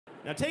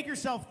Now take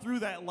yourself through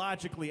that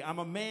logically. I'm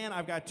a man,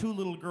 I've got 2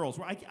 little girls.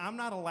 I'm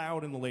not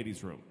allowed in the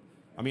ladies' room.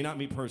 I mean, not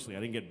me personally, I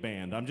didn't get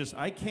banned.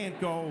 I can't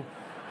go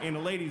in the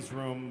ladies'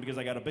 room because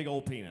I got a big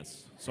old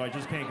penis. So I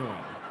just can't go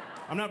in.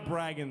 I'm not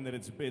bragging that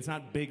it's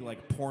not big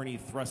like porny,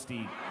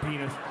 thrusty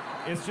penis.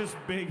 It's just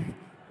big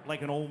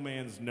like an old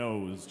man's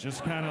nose.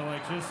 Just kind of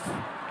like,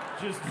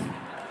 just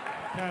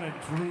kind of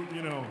droop,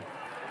 you know.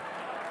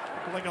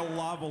 Like a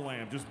lava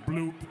lamp, just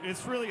bloop.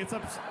 It's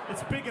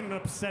big in an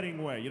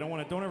upsetting way. You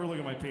don't ever look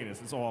at my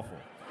penis. It's awful.